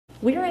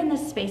We're in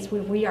this space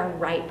where we are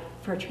ripe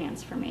for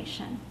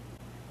transformation,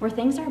 where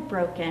things are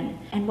broken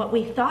and what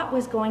we thought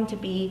was going to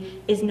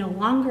be is no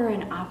longer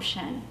an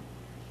option.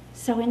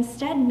 So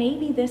instead,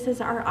 maybe this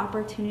is our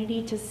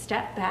opportunity to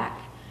step back,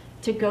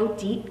 to go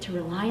deep, to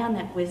rely on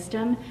that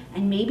wisdom,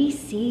 and maybe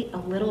see a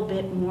little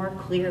bit more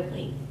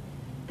clearly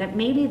that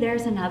maybe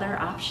there's another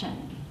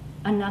option,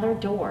 another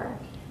door.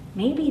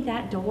 Maybe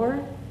that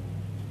door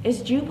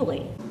is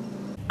Jubilee.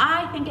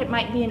 I think it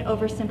might be an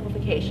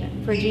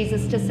oversimplification for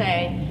Jesus to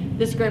say,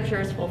 the scripture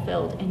is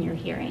fulfilled and you're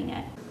hearing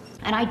it.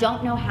 And I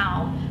don't know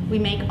how we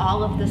make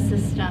all of the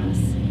systems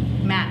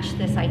match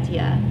this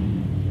idea,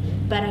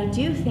 but I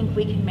do think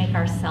we can make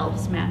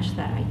ourselves match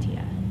that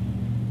idea.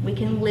 We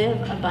can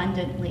live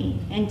abundantly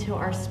into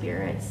our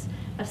spirits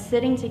of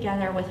sitting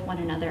together with one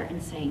another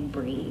and saying,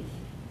 breathe.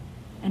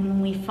 And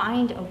when we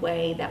find a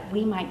way that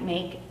we might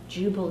make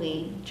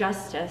jubilee,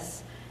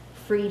 justice,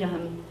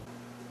 freedom,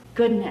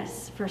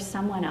 goodness for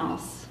someone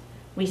else,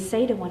 we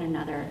say to one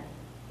another,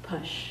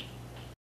 push.